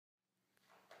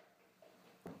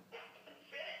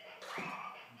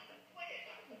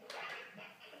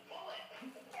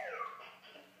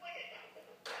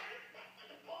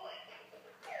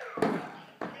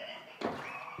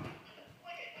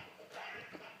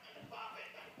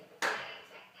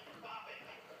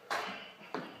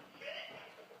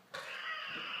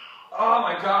Oh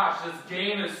my gosh, this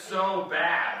game is so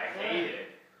bad. I hate it.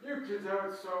 You kids have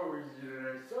it so easy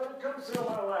today. Son, come sit on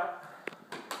my lap.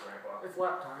 Grandpa. It's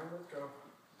lap time. Let's go.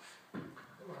 Come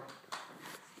on.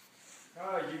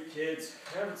 Ah, you kids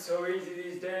have it so easy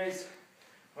these days.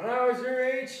 When I was your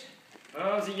age, when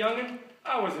I was a youngin',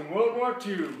 I was in World War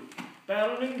II,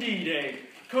 battling in D-Day.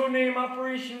 Codename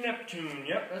Operation Neptune.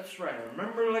 Yep, that's right. I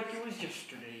remember like it was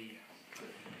yesterday.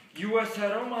 U.S.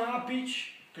 had Omaha Beach.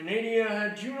 Canada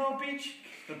had Juno Beach.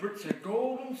 The Brits had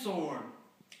Golden Sword.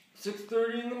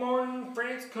 6:30 in the morning,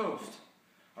 France coast.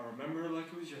 I remember it like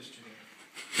it was yesterday.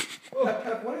 Oh,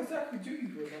 Pep, what exactly do you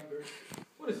remember?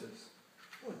 What is this?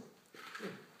 What?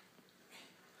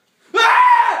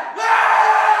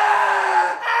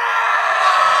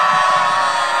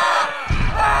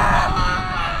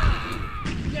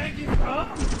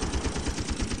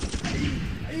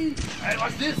 Hey,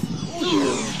 what's this?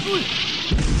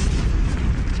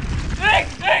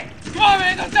 Nick! Come on,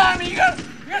 man, don't die me. You gotta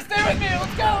stay with me.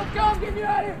 Let's go. I'm getting you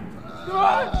out of here. Come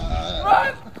on.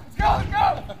 Let's go.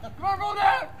 Come on, roll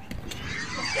down.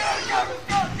 Let's go.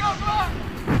 Come on.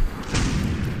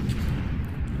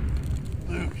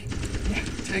 Luke,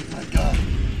 take my gun.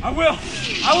 I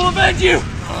will avenge you.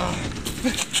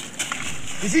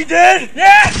 Is he dead?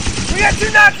 Yeah! We got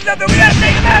 2 Nazis up there. We gotta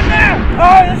take him out now.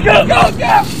 All right, let's go.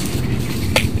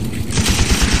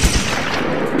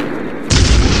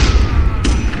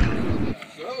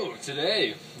 So,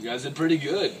 today, you guys did pretty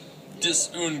good.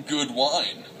 Just un good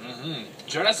wine.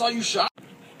 Jared, I saw you shot.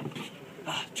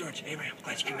 George, Abraham,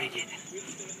 glad you can make it.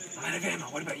 I'm out of ammo.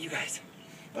 What about you guys?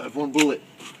 I have 1 bullet.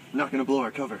 I'm not gonna blow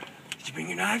our cover. Did you bring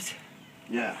your knives?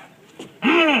 Yeah.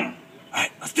 All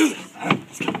right, let's do this.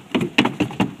 Let's go.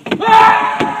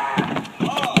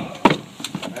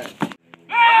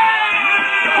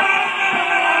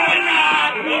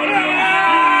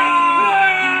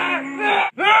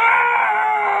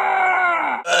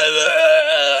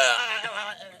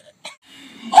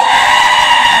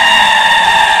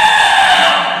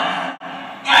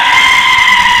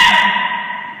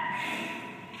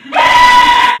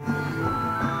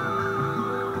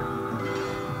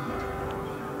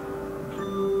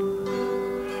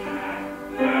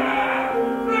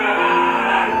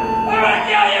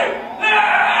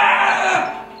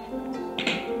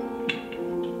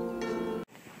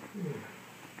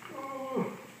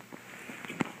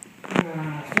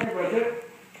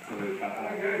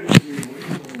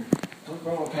 Don't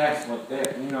go past like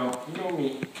that, you know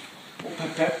me.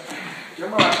 Oh, Pep.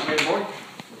 Come on, big boy.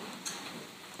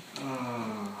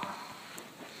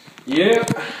 Yeah,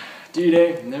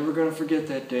 D-Day. Never gonna forget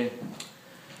that day.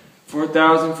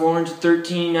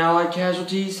 4,413 Allied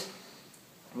casualties.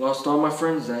 Lost all my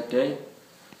friends that day.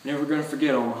 Never gonna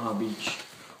forget Omaha Beach.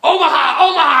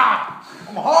 Omaha!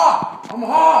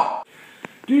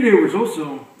 D-Day was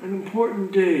also an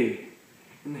important day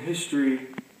in the history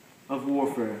of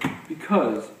warfare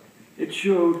because it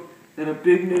showed that a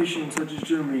big nation such as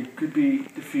Germany could be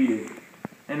defeated.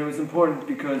 And it was important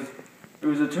because it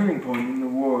was a turning point in the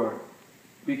war,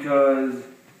 because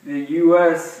the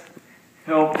U.S.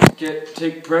 helped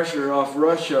take pressure off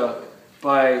Russia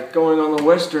by going on the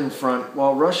Western Front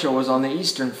while Russia was on the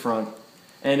Eastern Front.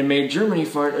 And it made Germany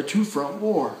fight a 2-front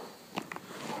war.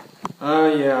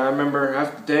 Yeah, I remember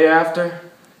the day after, it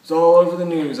was all over the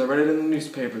news. I read it in the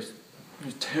newspapers. It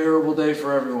was a terrible day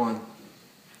for everyone.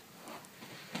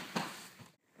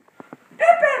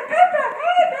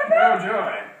 Oh,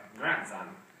 Joy, grandson.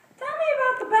 Tell me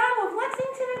about the Battle of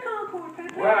Lexington and Concord,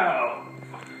 Pepe. Well,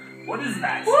 what is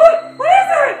that? What? What is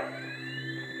it?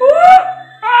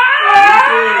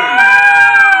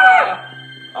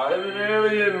 I'm an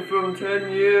alien from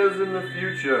 10 years in the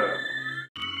future.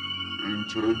 In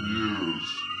 10 years,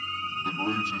 the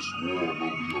greatest war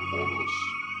will be upon us.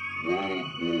 World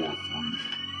War III.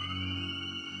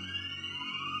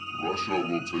 Russia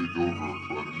will take over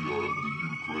Crimea and the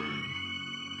Ukraine.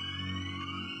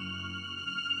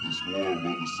 This war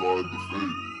will decide the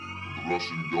fate of the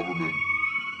Russian government,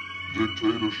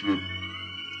 dictatorship,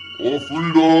 or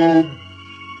freedom!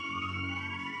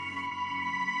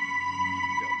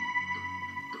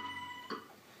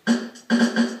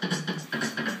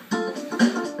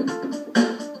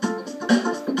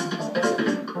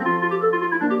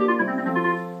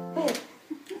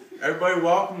 Everybody,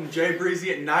 welcome to Jay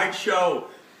Breezy at Night Show.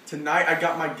 Tonight I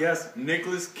got my guest,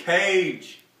 Nicolas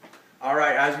Cage.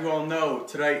 Alright, as you all know,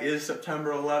 today is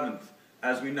September 11th.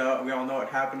 As we all know it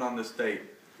happened on this date.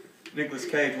 Nicolas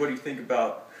Cage, what do you think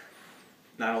about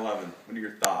 9/11? What are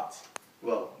your thoughts?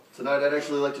 Well, tonight I'd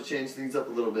actually like to change things up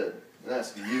a little bit and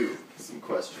ask you some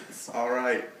questions.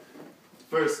 Alright.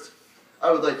 First,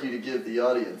 I would like you to give the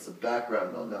audience a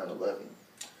background on 9/11.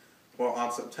 Well,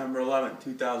 on September 11th,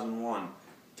 2001,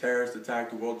 terrorists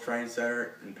attacked the World Trade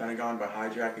Center and Pentagon by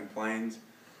hijacking planes.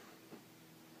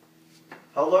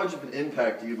 How large of an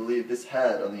impact do you believe this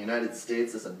had on the United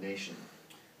States as a nation?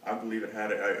 I believe it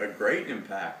had a great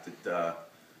impact.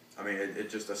 It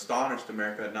just astonished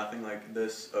America. Nothing like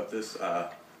this of this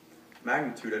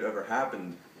magnitude had ever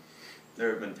happened. There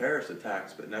have been terrorist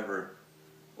attacks, but never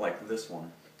like this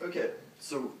one. Okay,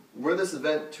 so were this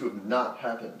event to have not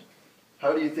happened,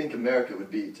 how do you think America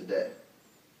would be today?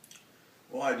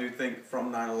 Well, I do think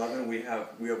from 9/11 we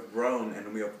have grown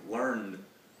and we have learned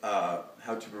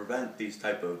how to prevent these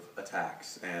type of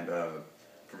attacks and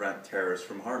prevent terrorists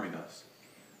from harming us.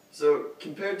 So,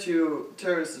 compared to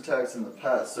terrorist attacks in the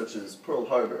past, such as Pearl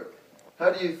Harbor, how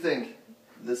do you think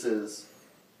this is?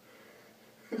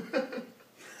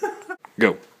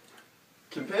 Go.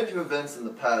 Compared to events in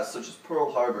the past, such as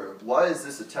Pearl Harbor, why is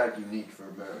this attack unique for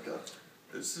America?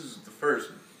 This is the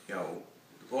first,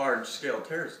 large-scale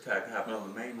terrorist attack that happened on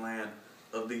the mainland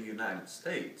of the United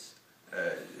States.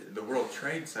 The World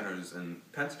Trade Centers and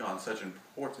Pentagon, such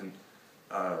important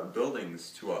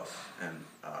buildings to us, and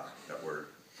that were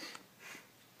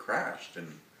crashed.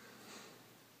 And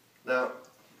now,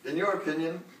 in your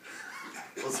opinion,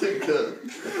 was it good?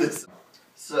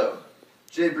 So,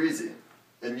 Jay Breezy,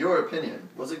 in your opinion,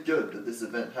 was it good that this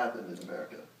event happened in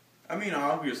America? I mean,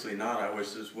 obviously not. I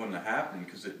wish this wouldn't have happened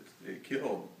because it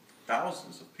killed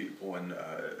thousands of people and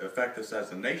affected us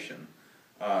as a nation.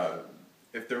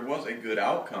 If there was a good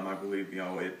outcome, I believe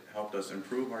it helped us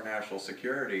improve our national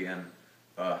security and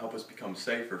help us become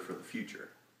safer for the future.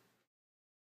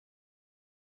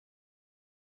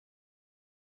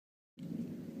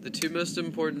 The two most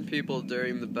important people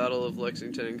during the Battle of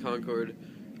Lexington and Concord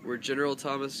were General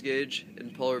Thomas Gage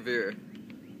and Paul Revere.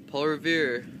 Paul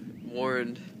Revere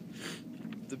warned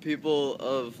the people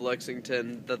of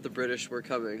Lexington that the British were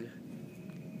coming.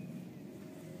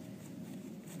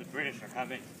 The British are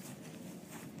coming.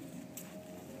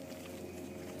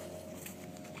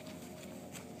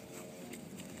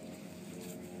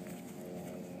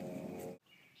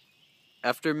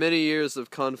 After many years of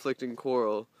conflict and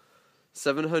quarrel,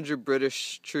 700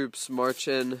 British troops march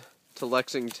in to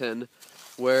Lexington,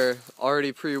 where,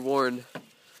 already pre-warned,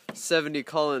 70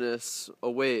 colonists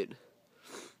await.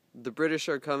 The British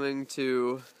are coming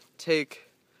to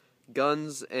take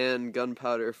guns and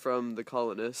gunpowder from the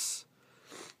colonists.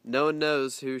 No one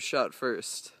knows who shot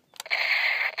first.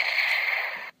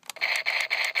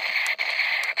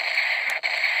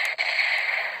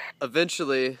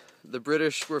 Eventually, the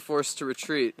British were forced to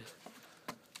retreat.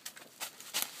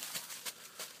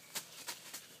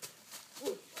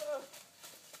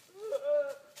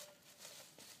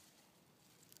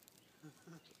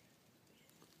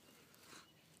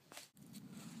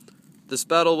 This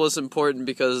battle was important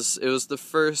because it was the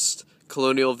first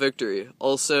colonial victory.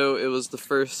 Also, it was the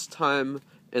first time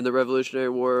in the Revolutionary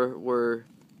War where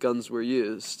guns were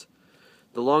used.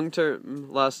 The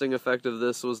long-term lasting effect of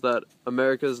this was that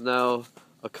America is now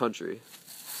a country.